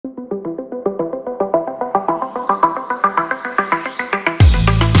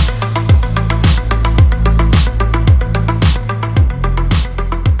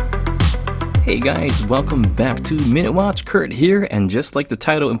guys, welcome back to Minute Watch. Kurt here, and just like the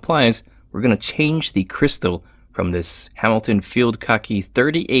title implies, we're going to change the crystal from this Hamilton Field Khaki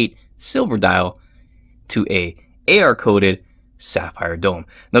 38 silver dial to a AR coated sapphire dome.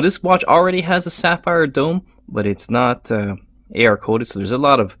 Now this watch already has a sapphire dome, but it's not AR coated, so there's a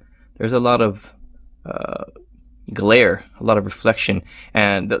lot of glare, a lot of reflection,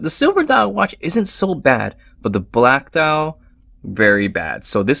 and the silver dial watch isn't so bad, but the black dial very bad.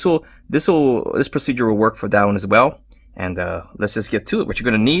 So this procedure will work for that one as well. And let's just get to it. What you're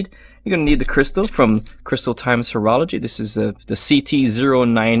gonna need the crystal from Crystal Times Horology. This is the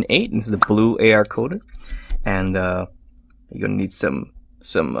CT098. This is the blue AR coated, and you're gonna need some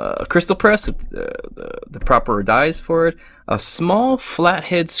crystal press with the proper dies for it. A small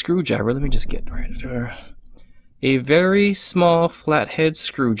flathead screwdriver. Let me just get right there. A very small flathead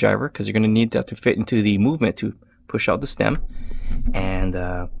screwdriver, because you're gonna need that to fit into the movement to push out the stem. And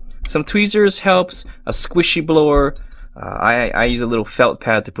some tweezers helps, a squishy blower. I use a little felt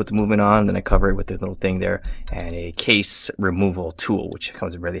pad to put the movement on, then I cover it with the little thing there, and a case removal tool, which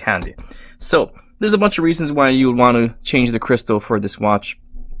comes really handy. So there's a bunch of reasons why you would want to change the crystal for this watch.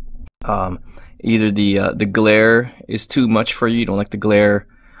 Either the glare is too much for you don't like the glare,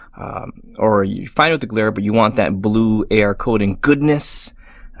 or you're fine with the glare, but you want that blue AR coating goodness.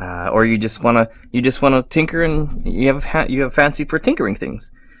 Or you just wanna tinker, and you have fancy for tinkering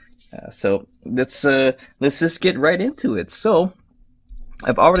things. So let's just get right into it. So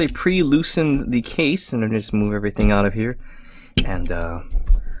I've already pre-loosened the case, and I'm just move everything out of here. And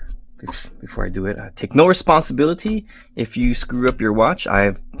before I do it, I take no responsibility if you screw up your watch.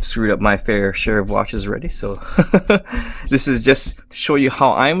 I've screwed up my fair share of watches already. So this is just to show you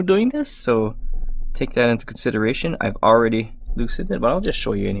how I'm doing this. So take that into consideration. I've already loosened it, but I'll just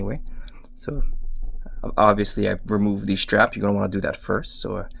show you anyway. So obviously I've removed the strap. You're going to want to do that first.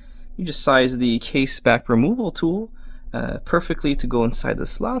 So you just size the case back removal tool perfectly to go inside the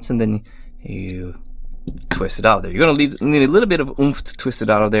slots, and then you twist it out of there. You're going to need a little bit of oomph to twist it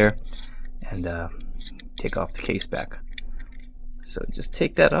out of there, and take off the case back. So just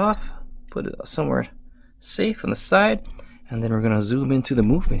take that off, put it somewhere safe on the side, and then we're going to zoom into the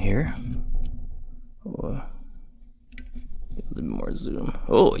movement here. A little more zoom.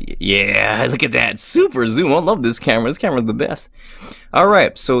 Oh yeah, look at that, super zoom. I love this camera. This camera is the best. All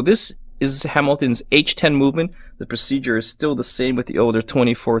right, so this is Hamilton's H10 movement. The procedure is still the same with the older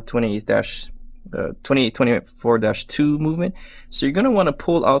 2824-2 movement. So you're gonna want to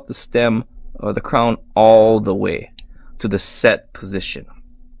pull out the stem or the crown all the way to the set position,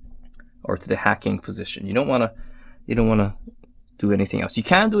 or to the hacking position. You don't wanna do anything else. You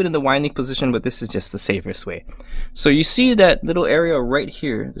can do it in the winding position, but this is just the safest way. So you see that little area right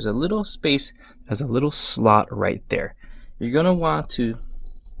here, there's a little space, there's a little slot right there. You're gonna want to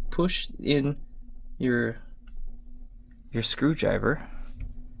push in your screwdriver.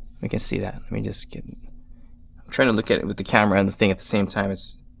 We can see that. Let me just get, I'm trying to look at it with the camera and the thing at the same time.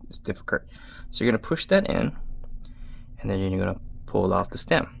 It's difficult. So you're gonna push that in, and then you're gonna pull off the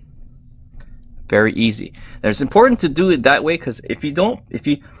stem. Very easy. Now it's important to do it that way, because if you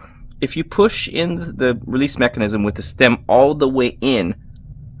push in the release mechanism with the stem all the way in,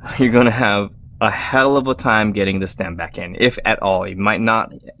 you're gonna have a hell of a time getting the stem back in, if at all. You might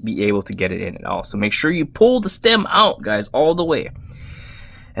not be able to get it in at all. So make sure you pull the stem out, guys, all the way,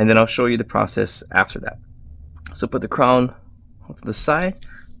 and then I'll show you the process after that. So put the crown off the side,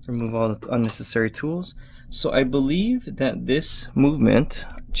 remove all the unnecessary tools. So I believe that this movement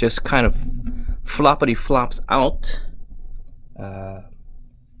just kind of floppity flops out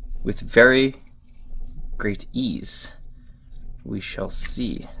with very great ease. We shall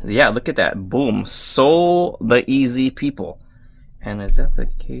see. Yeah, look at that. Boom. So the easy, people. And is that the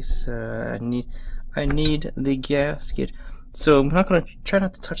case? I need the gasket. So I'm not going to try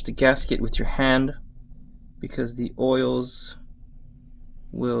not to touch the gasket with your hand, because the oils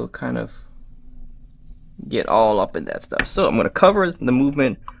will kind of get all up in that stuff. So I'm going to cover the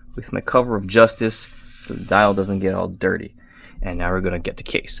movement with my cover of justice so the dial doesn't get all dirty. And now we're going to get the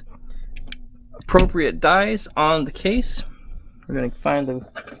case. Appropriate dies on the case. We're going to find the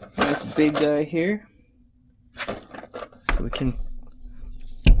nice big guy here, so we can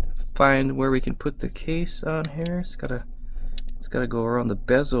find where we can put the case on here. It's gotta go around the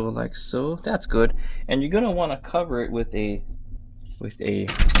bezel like so. That's good. And you're going to want to cover it with a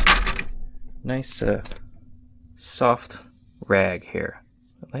nice soft rag here.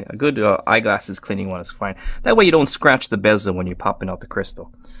 A good eyeglasses cleaning one is fine. That way you don't scratch the bezel when you're popping out the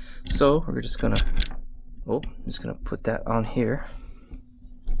crystal. So we're just gonna put that on here,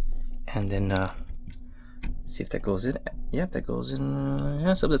 and then See if that goes in. Yep, that goes in.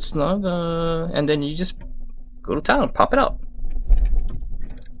 Yeah, so that's snug. And then you just go to town, pop it out.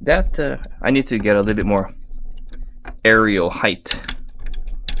 That I need to get a little bit more aerial height.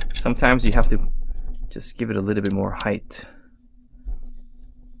 Sometimes you have to just give it a little bit more height,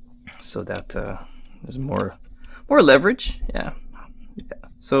 so that there's more leverage. Yeah.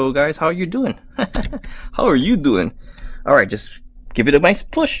 So guys, how are you doing? How are you doing? All right, just give it a nice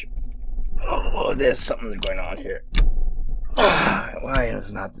push. Oh, there's something going on here. Why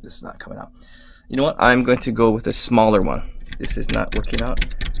is this not coming out? You know what? I'm going to go with a smaller one. This is not working out.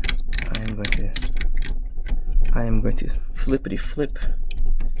 I am going to flippity flip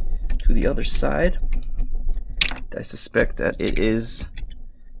to the other side. I suspect that it is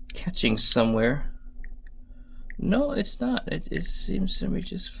catching somewhere. No, it's not. It seems to be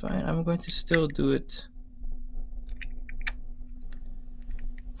just fine. I'm going to still do it.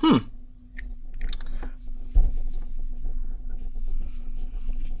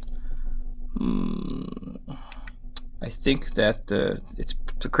 I think that the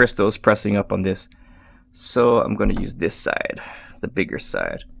crystal is pressing up on this, so I'm going to use this side, the bigger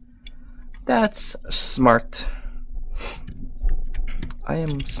side. That's smart. I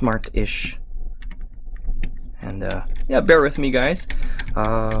am smart-ish. And yeah, bear with me, guys.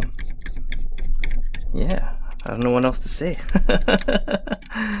 Yeah, I don't know what else to say.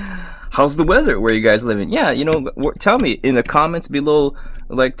 How's the weather where you guys living? Yeah, you know, tell me in the comments below.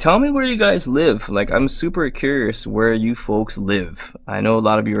 Like, tell me where you guys live. Like, I'm super curious where you folks live. I know a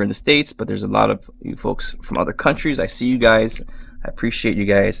lot of you are in the States, but there's a lot of you folks from other countries. I see you guys. I appreciate you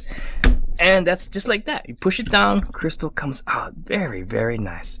guys. And that's just like that. You push it down, crystal comes out. Very, very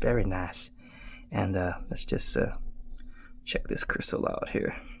nice. Very nice. And let's just check this crystal out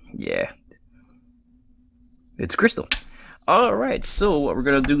here. Yeah. It's crystal. All right, so what we're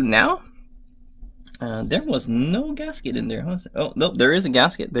gonna do now, there was no gasket in there, huh? Oh no, there is a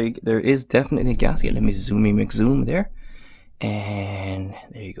gasket. There is definitely a gasket. Let me zoom there, and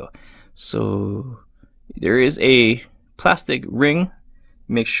there you go. So there is a plastic ring.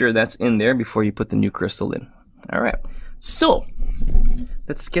 Make sure that's in there before you put the new crystal in. All right, so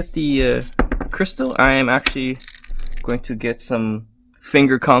let's get the crystal. I am actually going to get some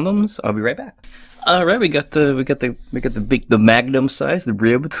finger condoms. I'll be right back. All right, we got the magnum size, the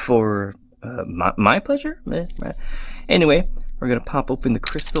ribbed for my pleasure. Anyway, we're gonna pop open the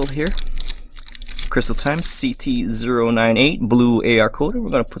crystal here. Crystal Time CT098 blue AR coder. We're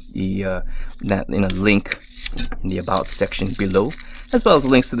gonna put the that in a link in the about section below, as well as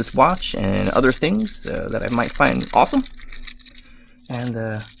links to this watch and other things that I might find awesome.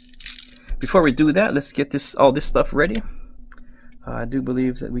 And before we do that, let's get all this stuff ready. I do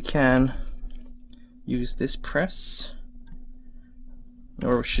believe that we can use this press,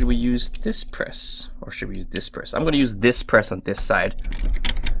 or should we use this press, or should we use this press? I'm going to use this press on this side.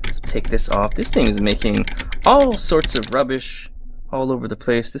 So take this off. This thing is making all sorts of rubbish all over the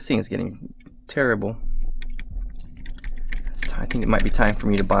place. This thing is getting terrible. I think it might be time for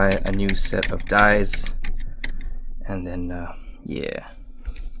me to buy a new set of dies, and then yeah,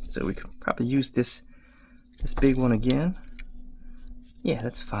 so we could probably use this big one again. Yeah,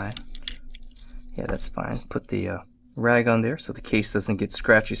 that's fine. Yeah, that's fine. Put the rag on there so the case doesn't get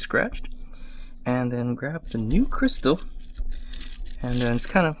scratched. And then grab the new crystal and then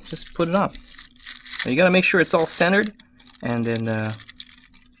just put it on. Now you gotta make sure it's all centered, and then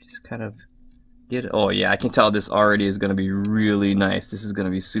just kind of get it. Oh yeah, I can tell this already is gonna be really nice. This is gonna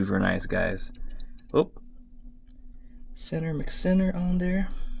be super nice, guys. Oh, center, McCenter on there.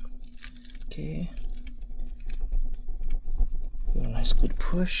 Okay. A nice good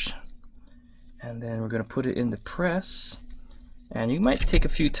push. And then we're gonna put it in the press, and you might take a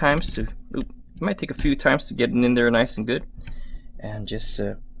few times to get it in there nice and good, and just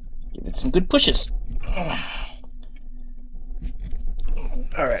give it some good pushes.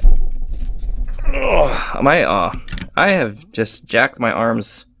 All right. I have just jacked my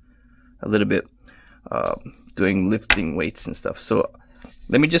arms a little bit doing lifting weights and stuff. So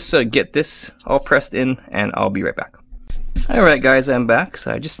let me just get this all pressed in, and I'll be right back. All right, guys, I'm back.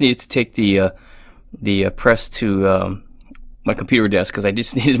 So I just needed to take the press to my computer desk because I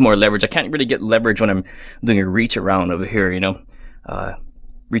just needed more leverage. I can't really get leverage when I'm doing a reach around over here, you know.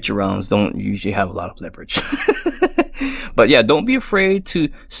 Reach arounds don't usually have a lot of leverage. But yeah, don't be afraid to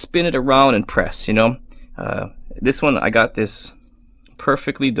spin it around and press, you know. This one, I got this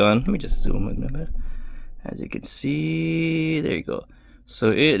perfectly done. Let me just zoom in a bit. As you can see, there you go. So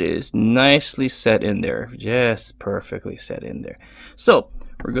it is nicely set in there, just perfectly set in there. So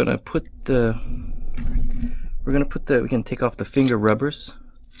we're gonna put we can take off the finger rubbers,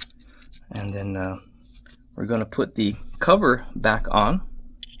 and then we're gonna put the cover back on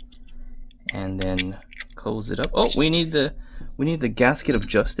and then close it up. Oh, we need the gasket of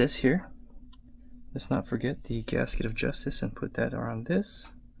justice here. Let's not forget the gasket of justice and put that around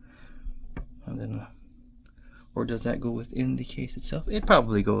this. And then, or does that go within the case itself? It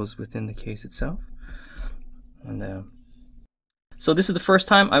probably goes within the case itself. And so this is the first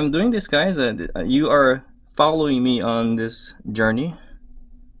time I'm doing this, guys. You are following me on this journey,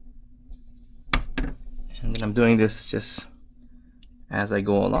 and then I'm doing this just as I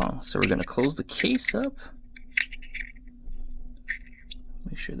go along. So we're gonna close the case up.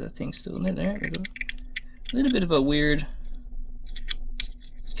 Make sure that thing's still in there. There we go. A little bit of a weird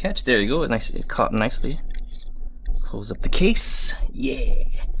catch. There you go. Nice, it caught nicely. Close up the case. Yeah.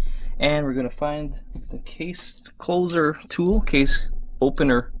 And we're gonna find the case closer tool, case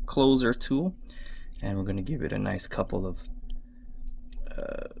opener closer tool, and we're gonna give it a nice couple of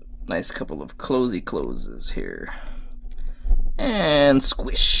closey closes here. And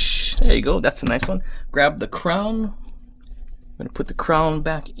squish. There you go. That's a nice one. Grab the crown. I'm gonna put the crown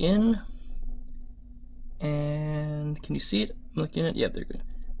back in. And can you see it? I'm looking at it. Yep, they're good.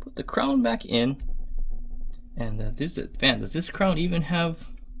 Put the crown back in. And does this crown even have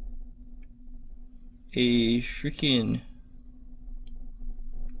a freaking?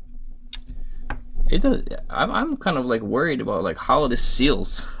 It does. I'm kind of like worried about like how this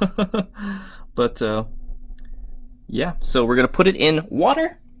seals. But yeah, so we're gonna put it in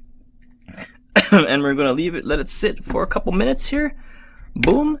water and we're gonna let it sit for a couple minutes here.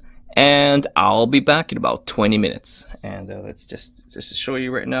 Boom. And I'll be back in about 20 minutes. And let's just to show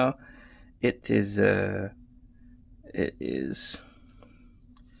you right now, it is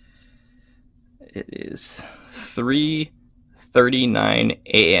 3:39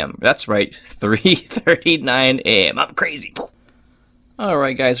 a.m. That's right, 3:39 a.m. I'm crazy.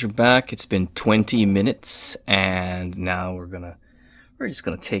 Alright guys, we're back. It's been 20 minutes and now we're just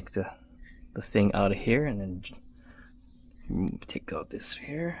gonna take the thing out of here and then take out this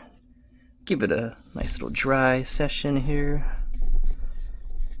here. Give it a nice little dry session here.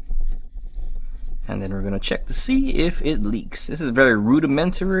 And then we're gonna check to see if it leaks. This is a very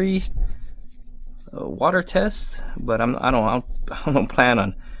rudimentary water test, but I don't plan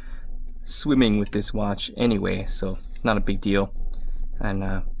on swimming with this watch anyway, so not a big deal. And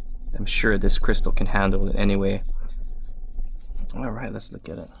I'm sure this crystal can handle it anyway. All right, let's look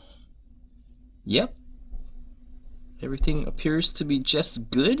at it. Yep, everything appears to be just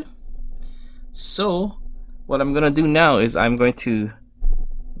good. So what I'm gonna do now is I'm going to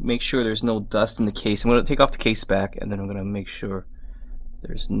make sure there's no dust in the case. I'm gonna take off the case back, and then I'm gonna make sure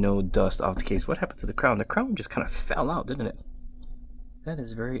there's no dust off the case. What happened to the crown? The crown just kind of fell out, didn't it? That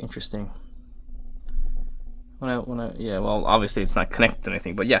is very interesting. Yeah, well, obviously it's not connected to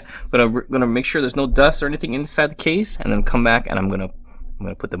anything, but yeah, I'm gonna make sure there's no dust or anything inside the case, and then come back and I'm gonna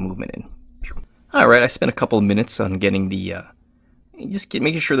put the movement in. All right, I spent a couple of minutes on getting the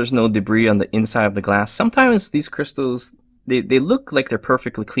making sure there's no debris on the inside of the glass. Sometimes these crystals, they look like they're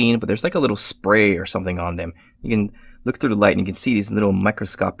perfectly clean, but there's like a little spray or something on them. You can look through the light and you can see these little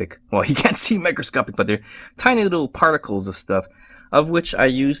microscopic, well, you can't see microscopic, but they're tiny little particles of stuff, of which I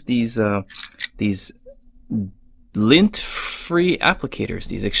use these lint-free applicators,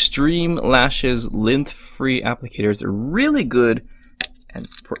 these Extreme Lashes lint-free applicators. They're really good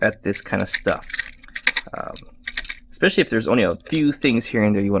at this kind of stuff, especially if there's only a few things here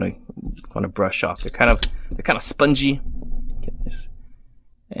and there you want to brush off. They're kind of spongy. Get this.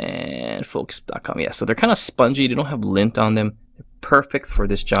 And focus.com. Yeah, so they're kind of spongy. They don't have lint on them. They're perfect for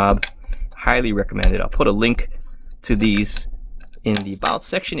this job. Highly recommend it. I'll put a link to these in the about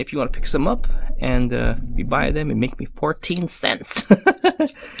section if you want to pick some up, and you buy them and make me 14 cents.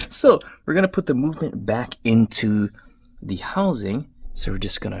 So we're gonna put the movement back into the housing. So we're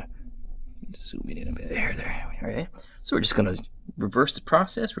just gonna zoom it in a bit. There. All right. So we're just gonna reverse the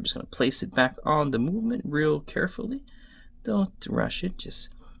process. We're just gonna place it back on the movement real carefully. Don't rush it. Just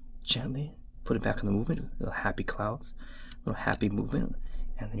gently put it back on the movement. Little happy clouds, little happy movement,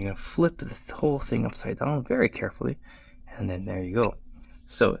 and then you're gonna flip the whole thing upside down very carefully. And then there you go.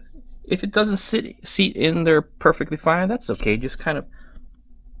 So if it doesn't seat in there perfectly fine, that's okay. Just kind of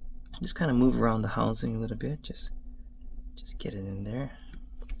move around the housing a little bit. Just get it in there.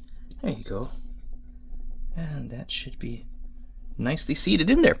 There you go. And that should be nicely seated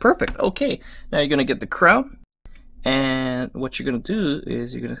in there. Perfect. Okay. Now you're gonna get the crown, and what you're gonna do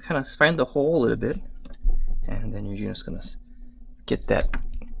is you're gonna kind of find the hole a little bit, and then you're just gonna get that.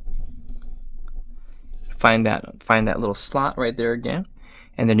 Find that little slot right there again,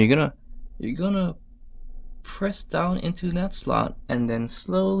 and then you're gonna press down into that slot and then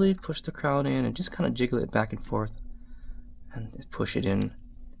slowly push the crown in and just kind of jiggle it back and forth and just push it in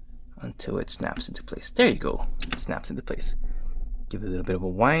until it snaps into place. There you go. It snaps into place. Give it a little bit of a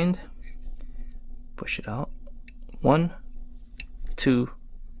wind. Push it out. 1, 2,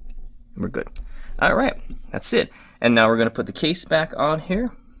 and we're good. All right, that's it. And now we're gonna put the case back on here.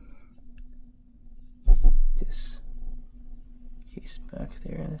 This case back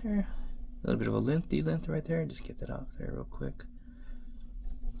there and there. A little bit of a lint right there. Just get that out there real quick.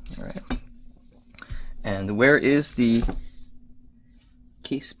 All right. And where is the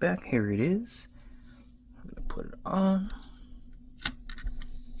case back? Here it is. I'm gonna put it on.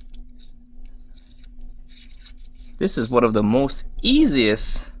 This is one of the most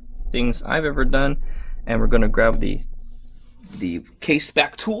easiest things I've ever done, and we're gonna grab the case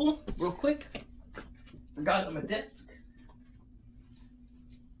back tool real quick. Forgot it on my desk.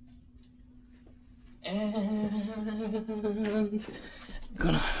 And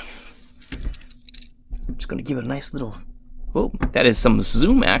I'm just gonna give it a nice little. Oh, that is some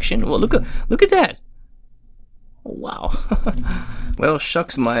zoom action. Well, look at that. Oh, wow. Well,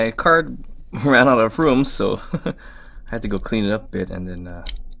 shucks, my card ran out of room, so I had to go clean it up a bit, and then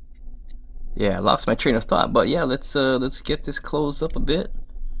yeah, I lost my train of thought. But yeah, let's get this closed up a bit,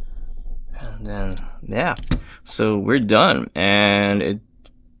 and then yeah, so we're done, and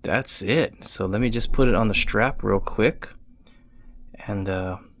that's it. So let me just put it on the strap real quick, and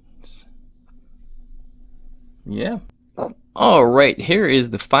yeah. All right, here is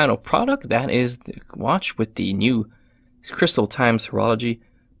the final product. That is the watch with the new Crystal Times Horology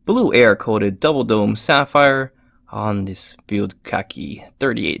blue air coated double dome sapphire on this Field Khaki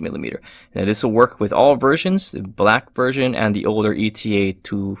 38mm. Now this will work with all versions, the black version and the older ETA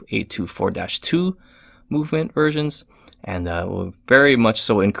 2824-2 movement versions, and will very much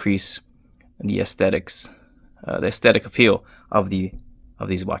so increase the aesthetics, the aesthetic appeal of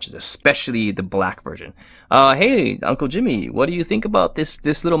these watches, especially the black version. Hey, Uncle Jimmy, what do you think about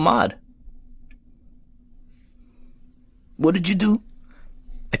this little mod? What did you do?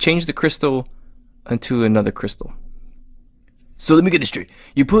 I changed the crystal into another crystal. So let me get this straight.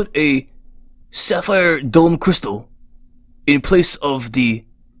 You put a sapphire dome crystal in place of the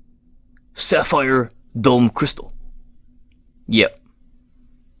sapphire dome crystal. Yep.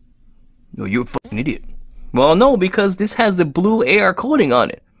 No, you're a fucking idiot. Well, no, because this has the blue AR coating on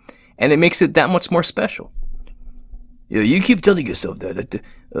it, and it makes it that much more special. Yeah, you keep telling yourself that.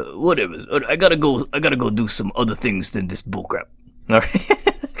 Whatever. I gotta go do some other things than this bullcrap. All right.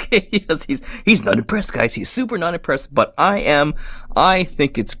 Okay. He's not impressed, guys. He's super not impressed, but I am. I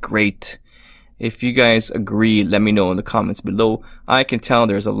think it's great. If you guys agree, let me know in the comments below. I can tell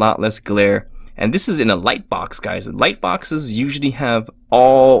there's a lot less glare. And this is in a light box, guys. Light boxes usually have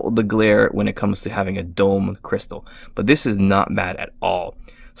all the glare when it comes to having a dome crystal, but this is not bad at all.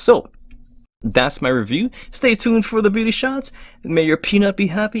 So that's my review. Stay tuned for the beauty shots. May your peanut be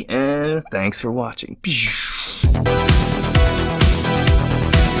happy, and thanks for watching.